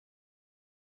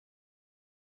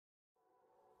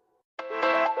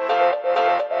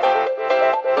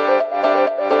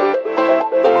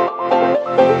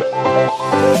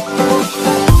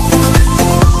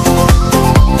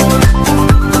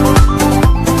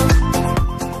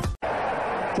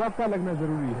छक्का लगना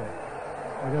जरूरी है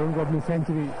अगर उनको अपनी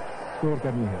सेंचुरी स्कोर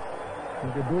करनी है,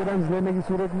 क्योंकि 2 रन लेने की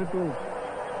सूरत में तो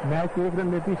मैच 1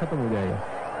 रन लेते ही खत्म हो जाएगा।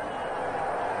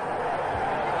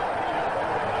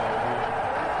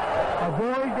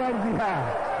 बॉल कर दिया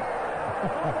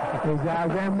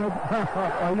एजाज अहमद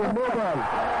और ये नो बॉल।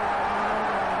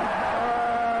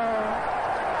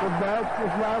 तो मैच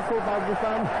इस लिहाज से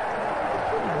पाकिस्तान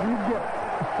जीत गया।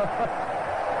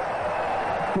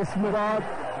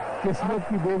 किस्मत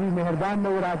की देवी मेहरबान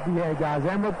नजर आती है एजाज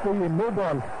अहमद को ये नो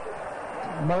बॉल,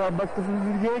 मगर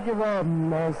बदकिस्मती ये कि वो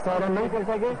सारा नहीं कर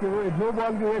सके कि वो नो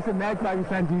बॉल की वजह से मैच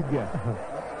पाकिस्तान जीत गया।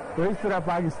 तो इस तरह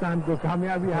पाकिस्तान को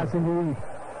कामयाबी हासिल हुई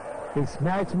इस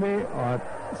मैच में, और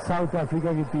साउथ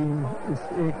अफ्रीका की टीम इस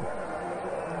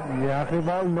ये आखिरी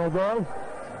बॉल नो बॉल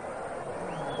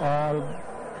और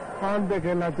ऑन पे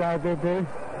खेलना चाहते थे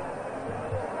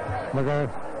मगर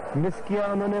मिस किया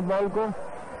उन्होंने बॉल को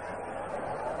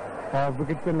और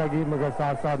विकेट पे लगी, मगर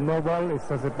साथ साथ नो बॉल। इस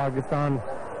तरह से पाकिस्तान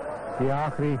ये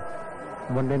आखिरी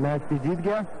वनडे मैच भी जीत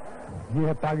गया। ये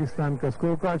है पाकिस्तान का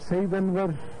score card. Saeed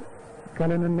Anwar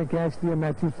Cullinan ने कैच लिया,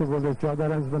 मैथ्यूज से बॉलर 14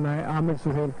 रन बनाए, आमिर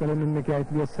सुहेल कलिनन ने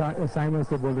कैच लिया, साइमन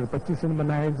से बॉलर 25 रन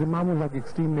बनाए, जिमामुल हक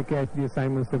एक्सट्रीम ने कैच लिया,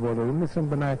 साइमन से बॉलर 19 रन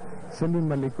बनाए, सलीम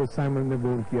मलिक को साइमन ने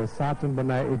बॉल किया 7 रन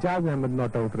बनाए, एजाज अहमद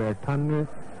नॉट आउट रहे 98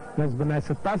 रन बनाए,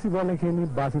 87 बॉलें खेली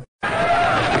 62।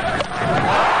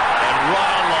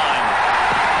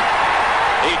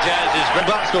 Ejaz, his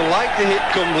batsmen like to hit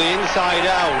comely inside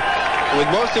out, with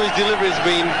most of his deliveries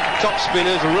being top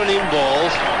spinners, running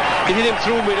balls. Hitting him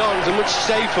through mid-on is a much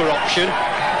safer option,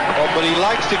 but he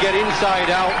likes to get inside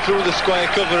out through the square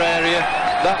cover area.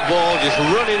 That ball just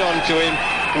running onto him,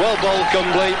 well bowled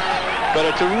comely, but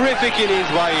a terrific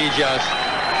innings by Ejaz.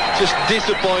 Just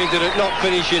disappointed at not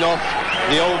finishing off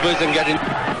the overs and getting...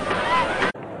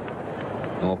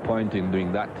 No point in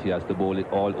doing that. He has to bowl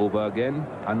it all over again,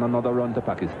 and another run to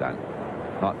Pakistan.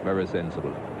 Not very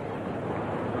sensible.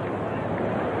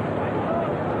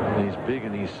 He's big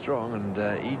and he's strong, and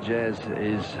Ejaz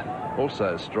is also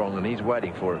strong and he's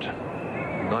waiting for it.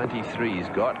 93 he's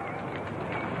got.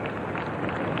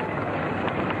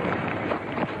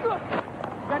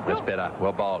 That's better.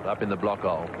 Well bowled. Up in the block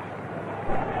hole.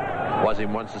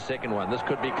 Wasim wants the second one. This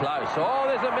could be close. Oh,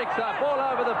 there's a mix-up all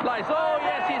over the place. Oh,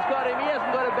 yes, he's got him. He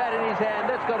hasn't got a bat in his hand.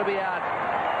 That's got to be out.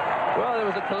 Well, there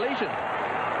was a collision.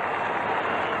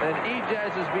 And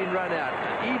Ejaz has been run out.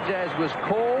 Ejaz was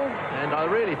called, and I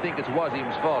really think it's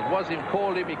Wasim's fault. Wasim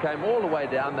called him, he came all the way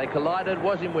down, they collided,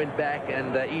 Wasim went back,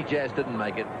 and Ejaz didn't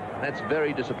make it. That's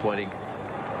very disappointing.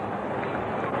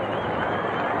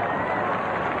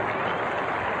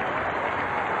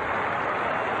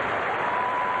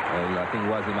 Well, I think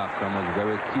Wasim Akram was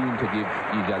very keen to give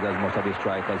Ejaz as much of a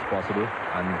strike as possible,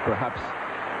 and perhaps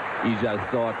Ejaz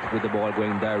thought with the ball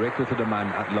going directly to the man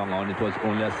at long on, it was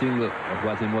only a single, but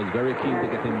Wasim was very keen to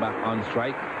get him back on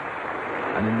strike,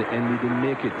 and in the end he didn't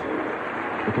make it.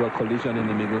 It was a collision in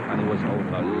the middle, and he was out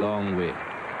a long way.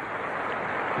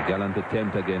 A gallant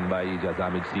attempt again by Ejaz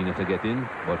Ahmed Senior to get in,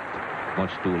 but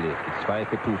much too late. It's 5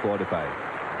 for 245.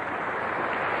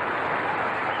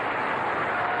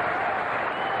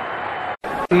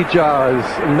 Ejaz,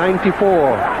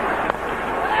 94.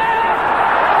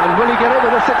 And will he get it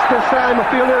with a 6 this time? A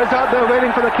fielder is out there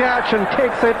waiting for the catch and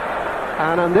takes it.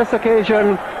 And on this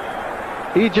occasion,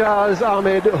 Ejaz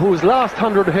Ahmed, whose last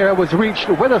 100 here was reached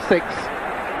with a 6,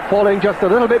 falling just a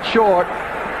little bit short.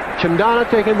 Chandana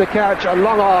taking the catch and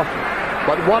long off.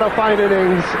 But what a fine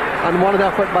innings and what an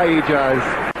effort by Ejaz.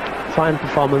 Fine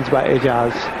performance by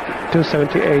Ejaz.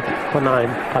 278 for 9,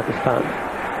 Pakistan.